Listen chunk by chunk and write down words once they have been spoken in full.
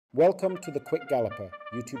Welcome to the Quick Galloper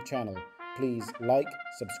YouTube channel. Please like,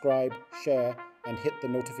 subscribe, share, and hit the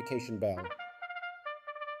notification bell.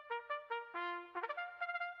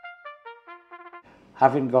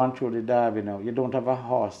 Having gone through the Derby now, you don't have a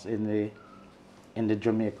horse in the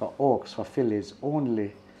Jamaica Oaks for fillies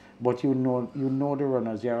only, but you know the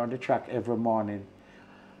runners. You're on the track every morning.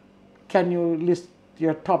 Can you list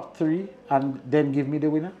your top three and then give me the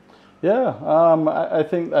winner? Yeah, I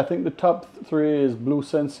think the top three is Blue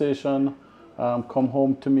Sensation, Come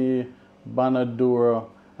Home to Me, Banadura,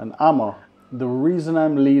 and Amma. The reason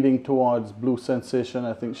I'm leading towards Blue Sensation,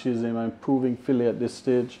 I think she's an improving filly at this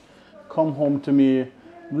stage. Come Home to Me, a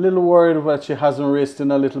little worried that she hasn't raced in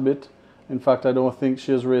a little bit. In fact, I don't think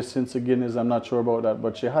she has raced since the Guineas. I'm not sure about that,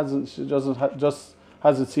 but she just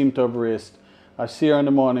hasn't seemed to have raced. I see her in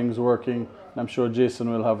the mornings working. I'm sure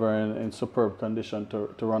Jason will have her in superb condition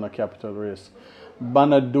to run a capital race.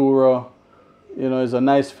 Banadura, is a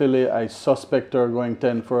nice filly. I suspect her going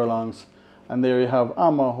 10 furlongs. And there you have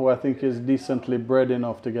Amma, who I think is decently bred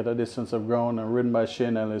enough to get a distance of ground, and ridden by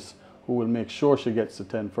Shane Ellis, who will make sure she gets to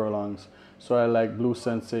 10 furlongs. So I like Blue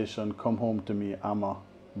Sensation, Come Home to Me, Amma,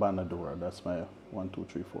 Banadura. That's my 1, 2,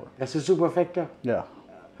 3, 4. That's a superfecta. Yeah.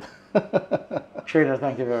 Trainer,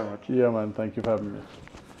 thank you very much. Yeah, man. Thank you for having me.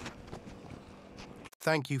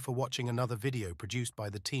 Thank you for watching another video produced by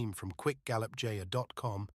the team from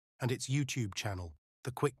QuickGallopJaya.com and its YouTube channel, The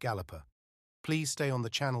Quick Galloper. Please stay on the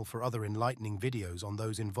channel for other enlightening videos on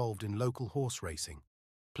those involved in local horse racing.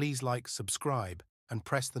 Please like, subscribe, and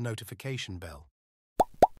press the notification bell.